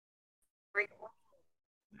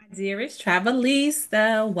Dearest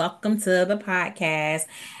Travelista, welcome to the podcast.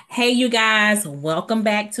 Hey, you guys, welcome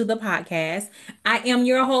back to the podcast. I am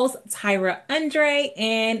your host, Tyra Andre,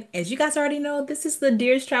 and as you guys already know, this is the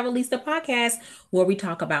Dearest Travelista podcast where we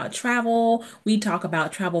talk about travel, we talk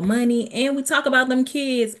about travel money, and we talk about them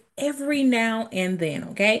kids every now and then,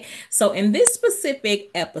 okay? So, in this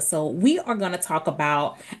specific episode, we are going to talk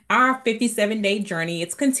about our 57-day journey.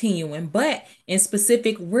 It's continuing, but in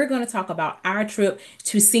specific, we're going to talk about our trip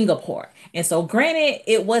to Singapore. And so, granted,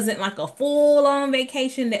 it wasn't like a full on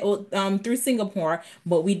vacation that was through Singapore,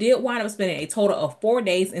 but we did wind up spending a total of 4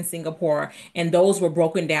 days in Singapore, and those were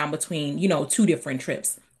broken down between two different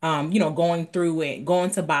trips. Going through it, going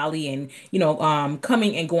to Bali, and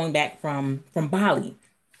coming and going back from Bali.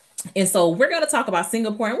 And so we're going to talk about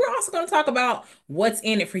Singapore, and we're also going to talk about what's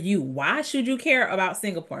in it for you. Why should you care about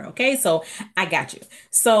Singapore? Okay, so I got you.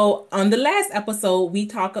 So on the last episode, we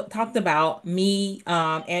talked about me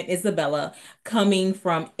and Isabella coming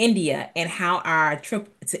from India and how our trip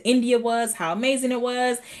to India was, how amazing it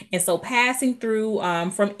was. And so passing through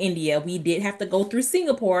from India, we did have to go through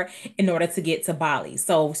Singapore in order to get to Bali.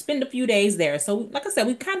 So spend a few days there. So like I said,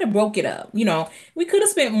 we kind of broke it up. We could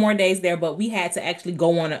have spent more days there, but we had to actually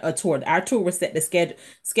go on a tour. Our tour was set to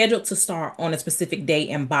scheduled to start on a specific day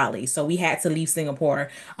in Bali. So we had to leave Singapore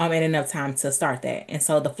in enough time to start that. And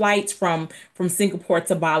so the flights from Singapore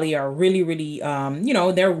to Bali are really, really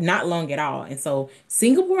they're not long at all. And so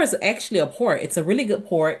Singapore is actually a port. It's a really good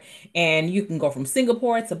port. And you can go from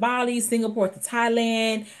Singapore to Bali, Singapore to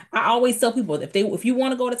Thailand. I always tell people if you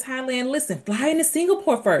want to go to Thailand, listen, fly into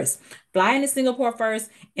Singapore first. Fly into Singapore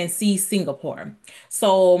first and see Singapore.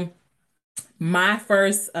 So my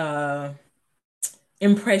first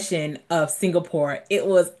impression of Singapore, it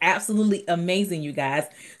was absolutely amazing, you guys.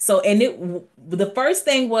 So the first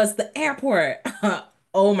thing was the airport.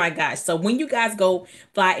 Oh my gosh. So when you guys go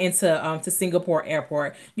fly into to Singapore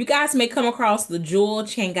airport, you guys may come across the Jewel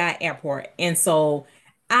Changi Airport. And so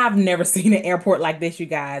I've never seen an airport like this, you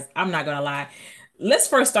guys. I'm not gonna lie. Let's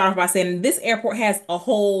first start off by saying this airport has a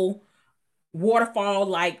whole waterfall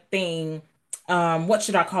like thing. What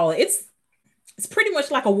should I call it? It's pretty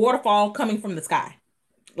much like a waterfall coming from the sky.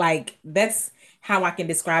 Like that's how I can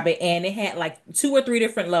describe it. And it had like two or three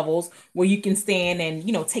different levels where you can stand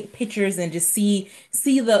and take pictures and just see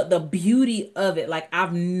the beauty of it. Like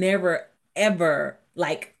I've never ever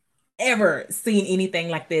ever seen anything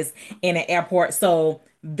like this in an airport. So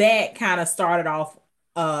that kind of started off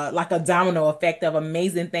like a domino effect of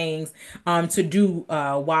amazing things to do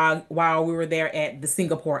while we were there at the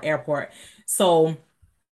Singapore airport. So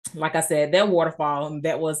like I said, that waterfall,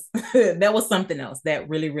 that was that was something else. That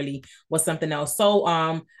really, really was something else. So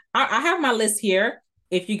I have my list here.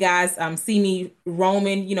 If you guys see me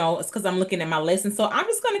roaming, it's because I'm looking at my list. And so I'm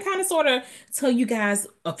just gonna kind of sort of tell you guys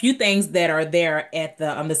a few things that are there at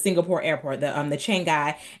the Singapore airport, the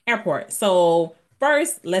Changi airport. So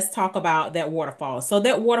first, let's talk about that waterfall. So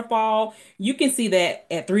that waterfall, you can see that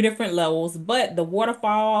at three different levels, but the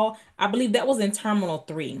waterfall, I believe that was in Terminal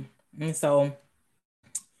 3. And so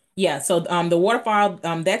yeah, so the waterfall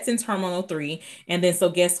that's in Terminal 3. And then so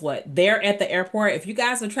guess what? There at the airport, if you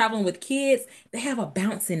guys are traveling with kids, they have a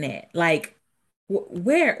bouncing net. Like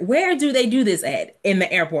where do they do this at in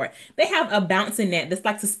the airport? They have a bouncing net that's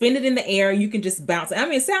like suspended in the air. You can just bounce. I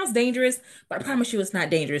mean, it sounds dangerous, but I promise you it's not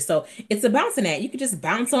dangerous. So it's a bouncing net. You can just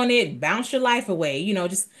bounce on it, bounce your life away,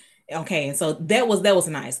 just okay. And so that was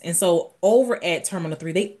nice. And so over at Terminal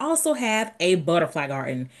 3, they also have a butterfly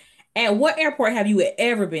garden. At what airport have you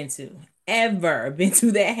ever been to? Ever been to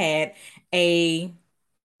that had a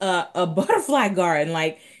a butterfly garden?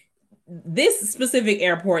 Like this specific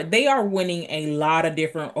airport, they are winning a lot of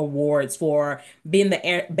different awards for being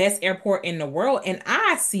the best airport in the world, and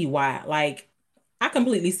I see why. Like I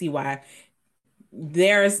completely see why.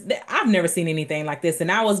 I've never seen anything like this, and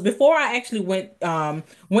I was before I actually went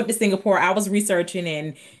to Singapore, I was researching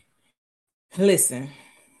and listen.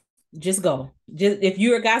 Just go. Just if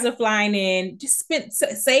you guys are flying in, just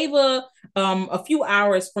save a few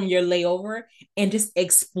hours from your layover and just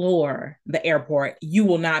explore the airport. You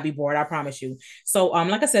will not be bored, I promise you. So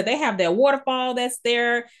like I said, they have that waterfall that's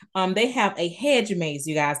there. They have a hedge maze,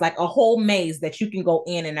 you guys, like a whole maze that you can go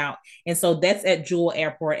in and out. And so that's at Jewel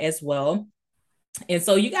Airport as well. And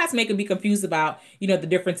so you guys may be confused about, the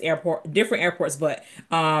different airports, but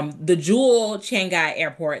the Jewel Changi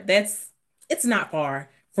Airport, it's not far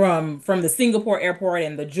from the Singapore airport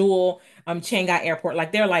and the Jewel Changi Airport.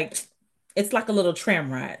 Like they're like it's like a little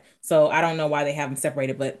tram ride. So I don't know why they have them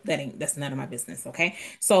separated, but that's none of my business, okay?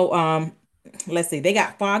 So let's see. They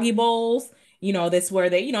got foggy bowls That's where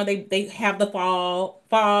they have the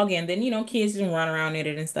fog, and then kids just run around in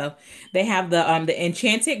it and stuff. They have the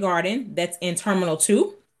Enchanted Garden that's in Terminal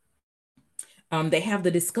 2. They have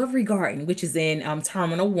the Discovery Garden, which is in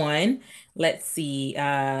Terminal One. Let's see.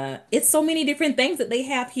 It's so many different things that they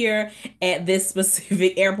have here at this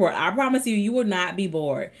specific airport. I promise you, you will not be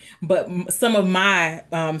bored. But some of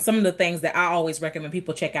the things that I always recommend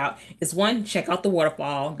people check out is one, check out the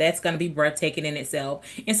waterfall. That's gonna be breathtaking in itself.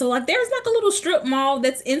 And so, like, there's like a little strip mall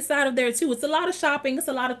that's inside of there too. It's a lot of shopping. It's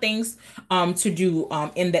a lot of things to do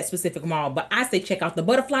in that specific mall. But I say check out the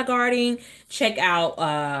Butterfly Garden, check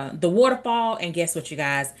out the waterfall, and guess what, you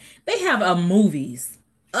guys? They have a movie,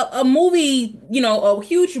 a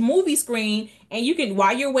huge movie screen, and you can,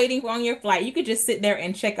 while you're waiting on your flight, you could just sit there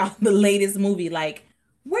and check out the latest movie. Like,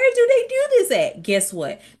 where do they do this at? Guess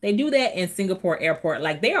what? They do that in Singapore Airport.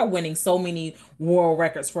 Like, they are winning so many world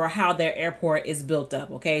records for how their airport is built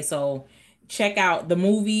up. Okay, so check out the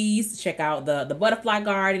movies, check out the Butterfly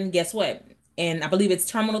Garden. Guess what? And I believe it's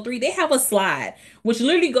Terminal 3. They have a slide which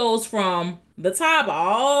literally goes from the top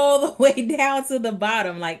all the way down to the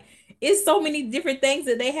bottom. Like, it's so many different things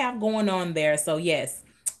that they have going on there. So yes,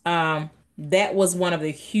 that was one of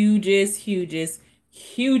the hugest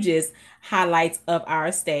highlights of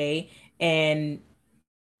our stay. And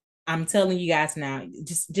I'm telling you guys now,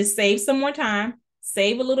 just save some more time.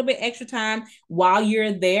 Save a little bit extra time while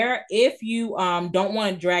you're there. If you don't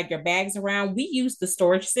want to drag your bags around, we use the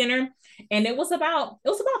storage center, and it was about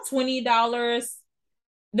 $20.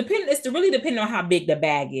 It's really depending on how big the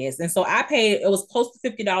bag is. And so I paid, it was close to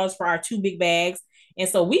 $50 for our two big bags. And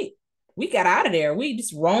so we got out of there. We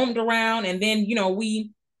just roamed around, and then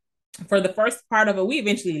we, for the first part of it, we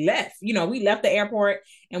eventually left. We left the airport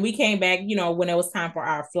and we came back, when it was time for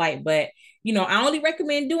our flight. But I only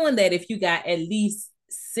recommend doing that if you got at least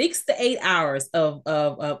 6 to 8 hours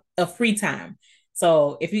of free time.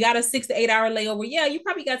 So if you got a 6 to 8 hour layover, yeah, you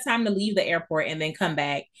probably got time to leave the airport and then come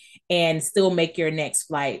back and still make your next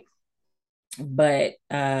flight. But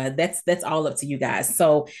that's all up to you guys.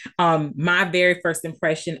 So my very first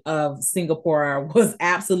impression of Singapore was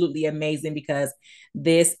absolutely amazing, because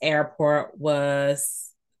this airport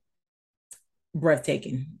was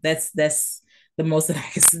breathtaking. That's the most that I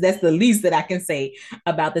can, that's the least that I can say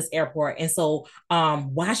about this airport. And so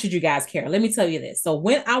why should you guys care? Let me tell you this. So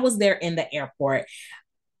when I was there in the airport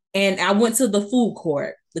and I went to the food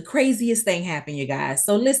court, the craziest thing happened, you guys.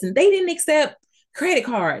 So listen, they didn't accept credit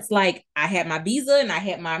cards. Like, I had my Visa and I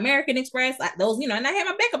had my American Express, and I had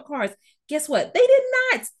my backup cards. Guess what? They did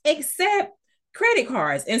not accept credit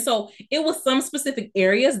cards. And so it was some specific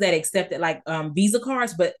areas that accepted, like, Visa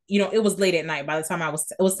cards, but it was late at night by the time it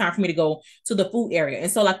was time for me to go to the food area. And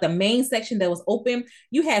so, like, the main section that was open,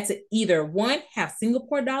 you had to either one, have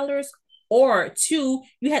Singapore dollars, or two,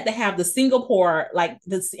 you had to have the Singapore, like,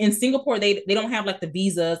 this in Singapore, they don't have like the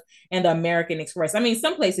Visas and the American Express. I mean,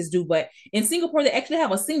 some places do, but in Singapore they actually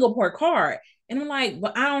have a Singapore card. And I'm like,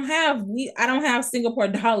 but I don't have Singapore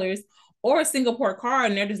dollars or a Singapore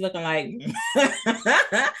card. And they're just looking like,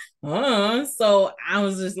 so I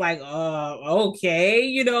was just like,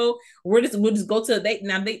 okay, we'll just go to,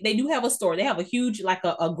 they do have a store. They have a huge, like,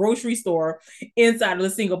 a grocery store inside of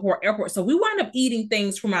the Singapore airport. So we wound up eating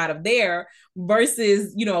things from out of there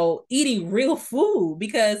versus, eating real food,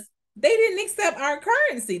 because they didn't accept our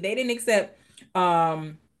currency. They didn't accept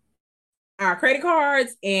our credit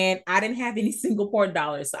cards, and I didn't have any Singapore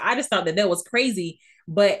dollars. So I just thought that was crazy.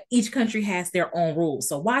 But each country has their own rules.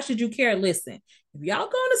 So why should you care? Listen, if y'all going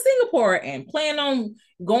to Singapore and plan on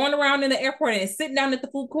going around in the airport and sitting down at the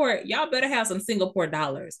food court, y'all better have some Singapore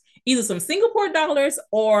dollars. Either some Singapore dollars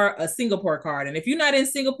or a Singapore card. And if you're not in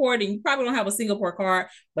Singapore, then you probably don't have a Singapore card,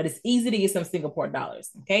 but it's easy to get some Singapore dollars.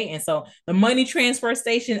 Okay. And so the money transfer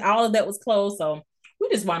station, all of that was closed. So we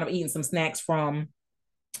just wound up eating some snacks from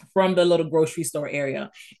the little grocery store area.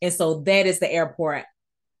 And so that is the airport.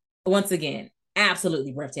 Once again,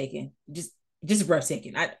 absolutely breathtaking. Just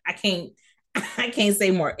breathtaking. I can't I can't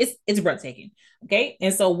say more. It's breathtaking. Okay.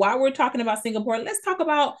 And so while we're talking about Singapore, let's talk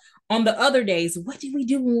about, on the other days, what did we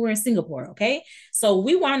do when we were in Singapore? Okay. So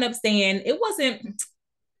we wound up staying, it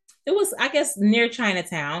was, I guess, near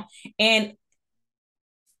Chinatown. And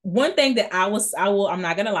one thing that I'm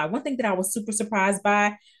not gonna lie, one thing that I was super surprised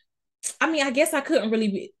by, I mean, I guess I can't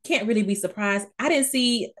really be surprised. I didn't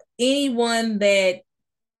see anyone that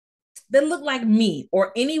looked like me,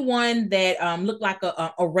 or anyone that looked like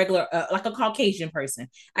a regular, like a Caucasian person.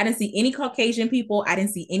 I didn't see any Caucasian people. I didn't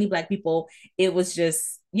see any Black people. It was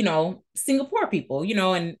just, Singapore people,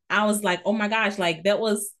 and I was like, oh my gosh, like, that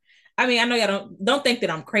was, I mean, I know y'all don't think that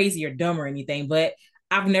I'm crazy or dumb or anything, but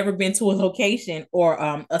I've never been to a location or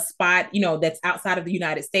a spot, that's outside of the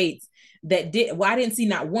United States that did. Well, I didn't see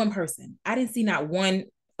not one person. I didn't see not one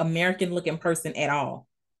American looking person at all.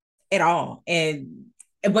 And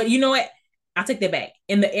but you know what? I'll take that back.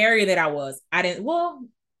 In the area that I was, I didn't. Well,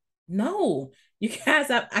 no, you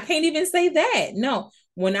guys, I can't even say that. No,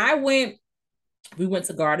 when I went, we went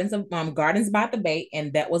to Gardens by the Bay,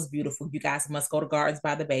 and that was beautiful. You guys must go to Gardens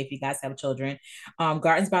by the Bay if you guys have children.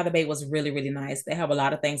 Gardens by the Bay was really, really nice. They have a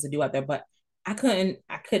lot of things to do out there, but I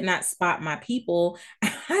could not spot my people.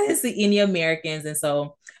 I didn't see any Americans, and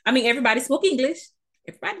so I mean, everybody spoke English.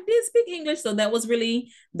 Everybody did speak English, so that was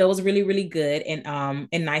really, really good and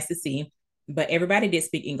nice to see. But everybody did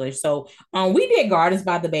speak English. So we did Gardens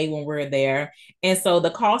by the Bay when we were there. And so the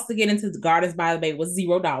cost to get into the Gardens by the Bay was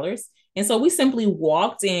 $0. And so we simply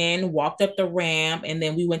walked in, walked up the ramp, and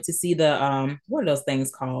then we went to see the what are those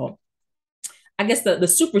things called? I guess the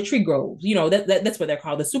super tree groves. That's what they're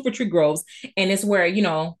called, the super tree groves. And it's where,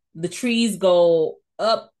 the trees go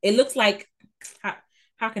up. It looks like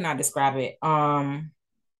how can I describe it?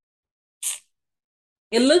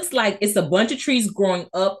 It looks like it's a bunch of trees growing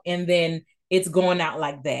up and then it's going out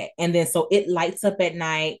like that. And then so it lights up at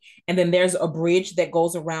night. And then there's a bridge that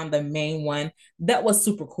goes around the main one. That was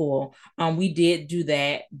super cool. We did do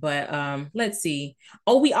that, but let's see.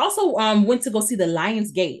 Oh, we also went to go see the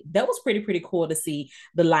Lions Gate. That was pretty cool to see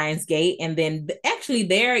the Lions Gate. And then actually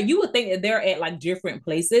there, you would think that they're at like different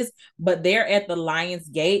places, but they're at the Lions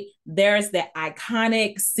Gate. There's that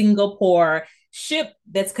iconic Singapore ship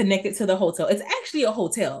that's connected to the hotel. It's actually a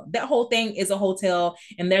hotel. That whole thing is a hotel,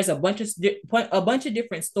 and there's a bunch of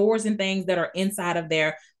different stores and things that are inside of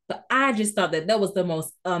there. But I just thought that was the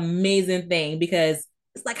most amazing thing because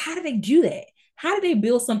it's like, how did they do that? How did they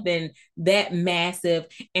build something that massive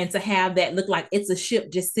and to have that look like it's a ship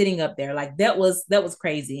just sitting up there? Like that was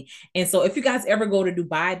crazy. And so if you guys ever go to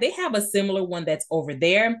Dubai, they have a similar one that's over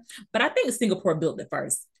there. But I think Singapore built it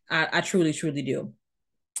first. I truly, truly do.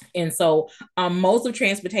 And so, modes of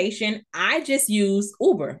transportation, I just use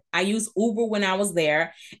Uber. I used Uber when I was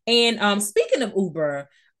there. And speaking of Uber,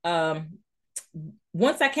 um,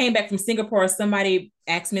 once I came back from Singapore, somebody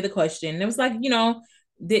asked me the question. It was like,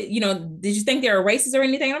 did you think they were racist or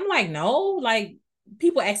anything? I'm like, no. Like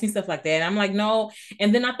people ask me stuff like that. I'm like, no.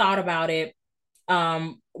 And then I thought about it.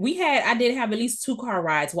 I did have at least two car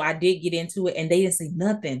rides where I did get into it and they didn't say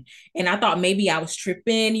nothing. And I thought maybe I was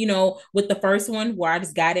tripping, with the first one where I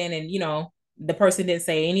just got in and, the person didn't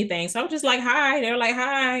say anything. So I was just like, hi. They're like,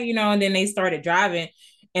 hi, and then they started driving.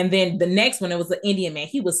 And then the next one, it was an Indian man.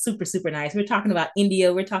 He was super, super nice. We're talking about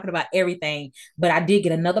India. We're talking about everything. But I did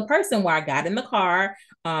get another person where I got in the car,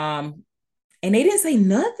 and they didn't say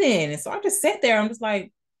nothing. And so I just sat there. I'm just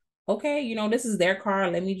like, okay, this is their car.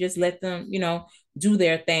 Let me just let them, do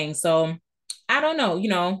their thing. So I don't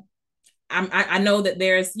know, I know that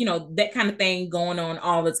there's, that kind of thing going on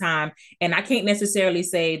all the time. And I can't necessarily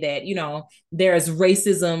say that, there's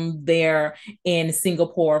racism there in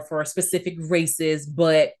Singapore for specific races,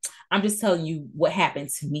 but I'm just telling you what happened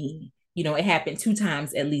to me. It happened two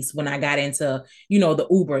times at least when I got into, the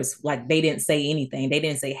Ubers. Like they didn't say anything. They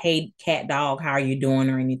didn't say, hey, cat dog, how are you doing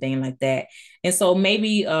or anything like that. And so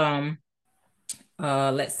maybe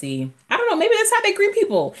let's see. I don't know. Maybe that's how they greet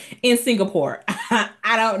people in Singapore.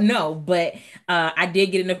 I don't know, but I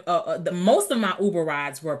did get in the most of my Uber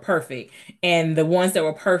rides were perfect, and the ones that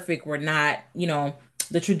were perfect were not,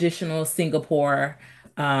 the traditional Singapore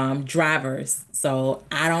drivers. So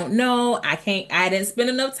I don't know. I didn't spend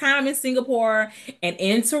enough time in Singapore and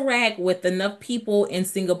interact with enough people in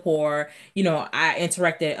Singapore. I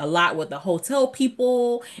interacted a lot with the hotel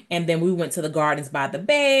people, and then we went to the Gardens by the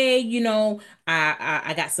Bay.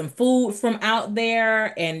 I got some food from out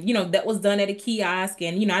there, and that was done at a kiosk,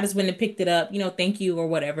 and I just went and picked it up. Thank you or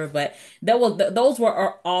whatever. But those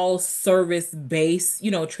were all service based,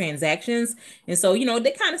 transactions, and so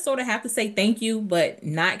they kind of sort of have to say thank you, but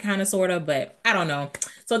not kind of sort of. But I don't know.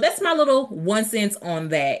 So that's my little 1 cent on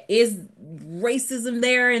that. Is racism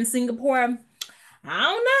there in Singapore? I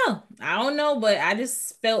don't know. I don't know, but I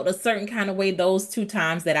just felt a certain kind of way those two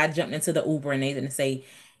times that I jumped into the Uber and they didn't say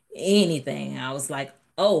anything. I was like,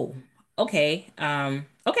 oh, okay.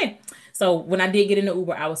 Okay. So when I did get in the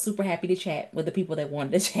Uber, I was super happy to chat with the people that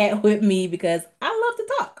wanted to chat with me because I love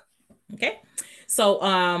to talk. Okay.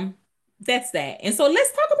 So that's that. And so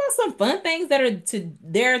let's talk about some fun things that are to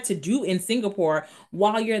there to do in Singapore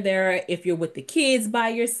while you're there. If you're with the kids by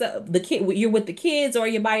yourself, you're with the kids or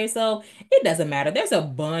you're by yourself, it doesn't matter. There's a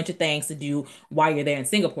bunch of things to do while you're there in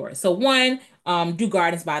Singapore. So one, do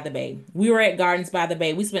Gardens by the Bay. We were at Gardens by the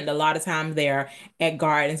Bay. We spent a lot of time there at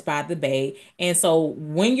Gardens by the Bay. And so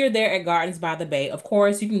when you're there at Gardens by the Bay, of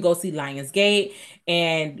course, you can go see Lionsgate.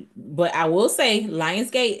 But I will say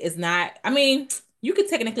Lionsgate is not, I mean, you could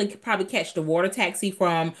technically probably catch the water taxi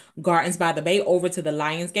from Gardens by the Bay over to the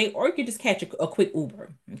Lionsgate, or you could just catch a quick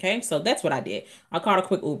Uber. Okay, so that's what I did. I called a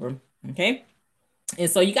quick Uber. Okay. And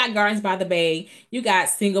so you got Gardens by the Bay, you got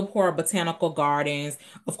Singapore Botanical Gardens.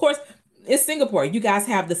 Of course, it's Singapore. You guys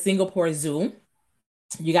have the Singapore Zoo.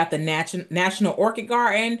 You got the National Orchid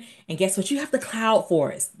Garden, and guess what? You have the Cloud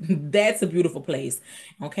Forest. That's a beautiful place.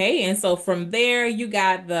 Okay, and so from there, you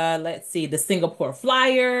got the, let's see, the Singapore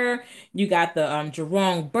Flyer. You got the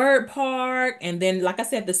Jurong Bird Park, and then, like I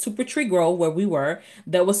said, the Super Tree Grove where we were.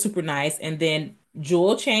 That was super nice. And then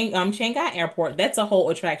Chiang Mai Airport. That's a whole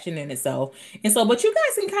attraction in itself. And so, but you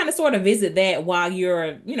guys can kind of sort of visit that while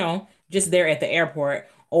you're, just there at the airport.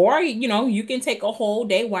 Or, you can take a whole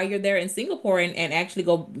day while you're there in Singapore and actually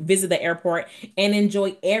go visit the airport and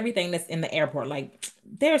enjoy everything that's in the airport. Like,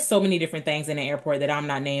 there's so many different things in the airport that I'm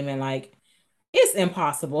not naming. Like, it's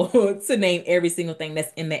impossible to name every single thing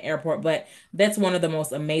that's in the airport, but that's one of the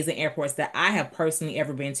most amazing airports that I have personally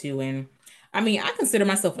ever been to. And I mean, I consider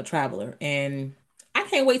myself a traveler, and I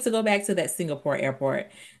can't wait to go back to that Singapore airport.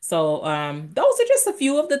 So, those are just a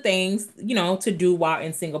few of the things, to do while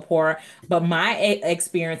in Singapore. But my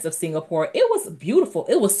experience of Singapore, it was beautiful.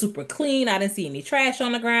 It was super clean. I didn't see any trash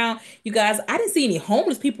on the ground. You guys, I didn't see any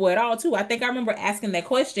homeless people at all, too. I think I remember asking that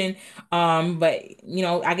question. But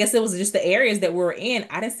I guess it was just the areas that we were in.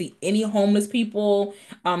 I didn't see any homeless people.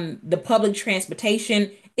 The public transportation,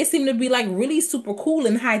 it seemed to be like really super cool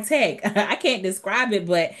and high tech. I can't describe it,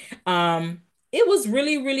 but it was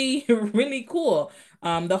really, really, really cool.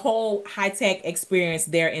 The whole high tech experience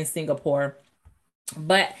there in Singapore.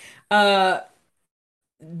 But uh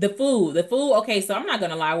the food, okay, so I'm not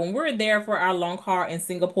gonna lie, when we were there for our long haul in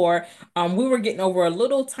Singapore, we were getting over a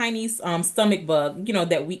little tiny stomach bug,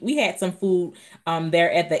 that we had some food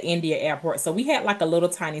there at the India airport. So we had like a little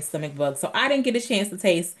tiny stomach bug. So I didn't get a chance to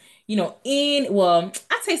taste,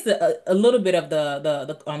 I tasted a little bit of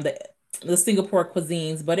the Singapore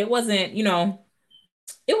cuisines, but it wasn't,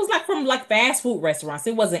 it was like from like fast food restaurants.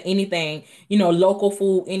 It wasn't anything, local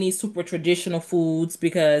food, any super traditional foods,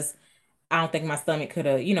 because I don't think my stomach could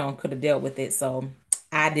have dealt with it. So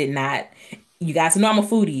I did not. You guys know I'm a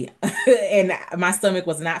foodie, and my stomach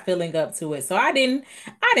was not filling up to it. So I didn't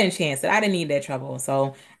chance it. I didn't need that trouble.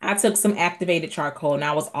 So I took some activated charcoal, and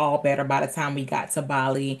I was all better by the time we got to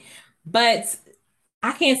Bali. But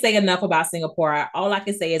I can't say enough about Singapore. All I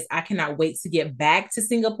can say is I cannot wait to get back to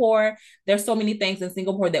Singapore. There's so many things in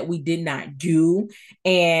Singapore that we did not do.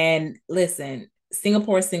 And listen,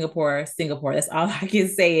 Singapore, Singapore, Singapore. That's all I can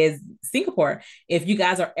say is Singapore. If you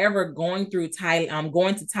guys are ever going to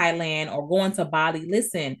Thailand or going to Bali,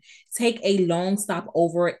 listen, take a long stop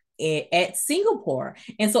over at Singapore.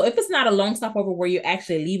 And so if it's not a long stopover where you're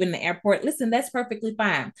actually leaving the airport, listen, that's perfectly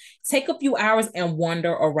fine. Take a few hours and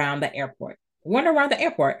wander around the airport.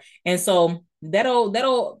 And so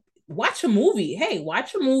that'll watch a movie. Hey,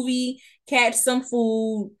 watch a movie, catch some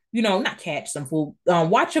food, not catch some food,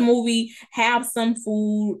 watch a movie, have some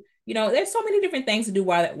food. There's so many different things to do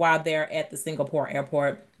while they're at the Singapore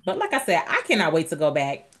airport. But like I said, I cannot wait to go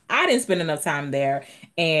back. I didn't spend enough time there,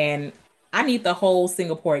 and I need the whole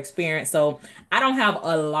Singapore experience. So I don't have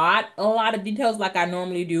a lot of details like I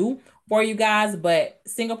normally do for you guys, but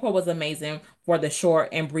Singapore was amazing for the short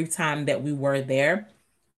and brief time that we were there.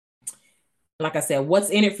 Like I said, what's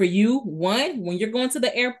in it for you? One, when you're going to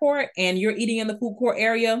the airport and you're eating in the food court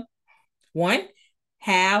area, one,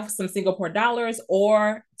 have some Singapore dollars,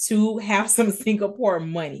 or two, have some Singapore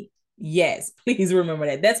money. Yes, please remember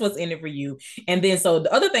that. That's what's in it for you. And then, so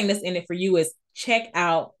the other thing that's in it for you is check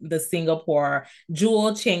out the Singapore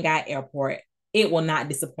Jewel Chiang Mai Airport. It will not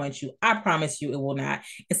disappoint you. I promise you it will not.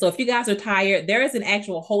 And so if you guys are tired, there is an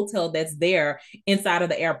actual hotel that's there inside of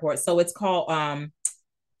the airport. So it's called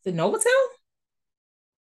is it Novotel?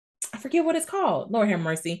 I forget what it's called. Lord have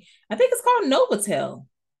mercy. I think it's called Novotel.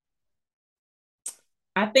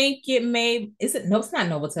 I think it may, is it, no, it's not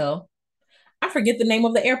Novotel. I forget the name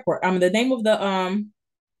of the airport. The name of the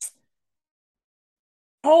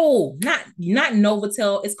oh, not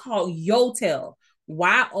Novotel. It's called Yotel.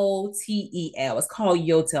 Yotel. It's called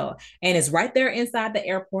Yotel. And it's right there inside the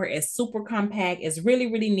airport. It's super compact. It's really,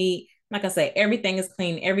 really neat. Like I said, everything is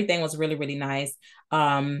clean. Everything was really, really nice.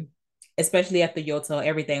 Um, especially at the Yotel.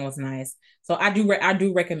 Everything was nice. So I do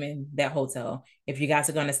recommend that hotel if you guys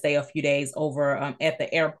are going to stay a few days over at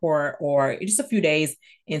the airport or just a few days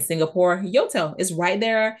in Singapore. Yotel is right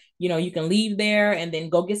there. You know, you can leave there and then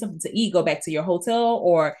go get something to eat, go back to your hotel,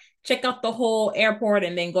 or check out the whole airport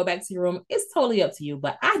and then go back to your room. It's totally up to you,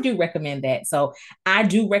 but I do recommend that. So I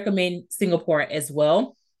do recommend Singapore as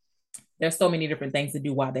well. There's so many different things to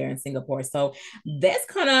do while they're in Singapore. So that's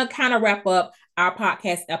gonna kind of wrap up our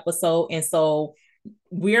podcast episode. And so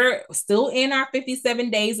we're still in our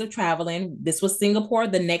 57 days of traveling. This was Singapore.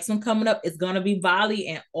 The next one coming up is gonna be Bali.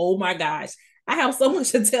 And oh my gosh, I have so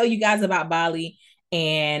much to tell you guys about Bali.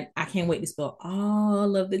 And I can't wait to spill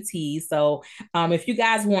all of the tea. So, if you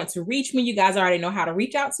guys want to reach me, you guys already know how to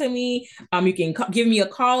reach out to me. You can give me a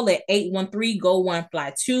call at 813 go one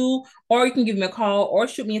fly 2, or you can give me a call or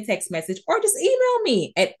shoot me a text message, or just email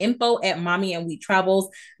me at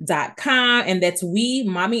info@mommyandwetravels.com. And that's we,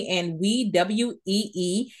 mommy and we,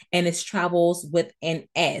 WEE, and it's travels with an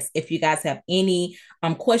S. If you guys have any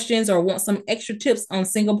questions or want some extra tips on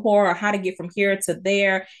Singapore or how to get from here to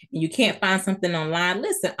there, and you can't find something online,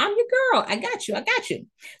 listen, I'm your girl. I got you. I got you.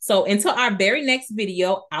 So until our very next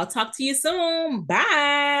video, I'll talk to you soon.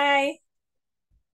 Bye.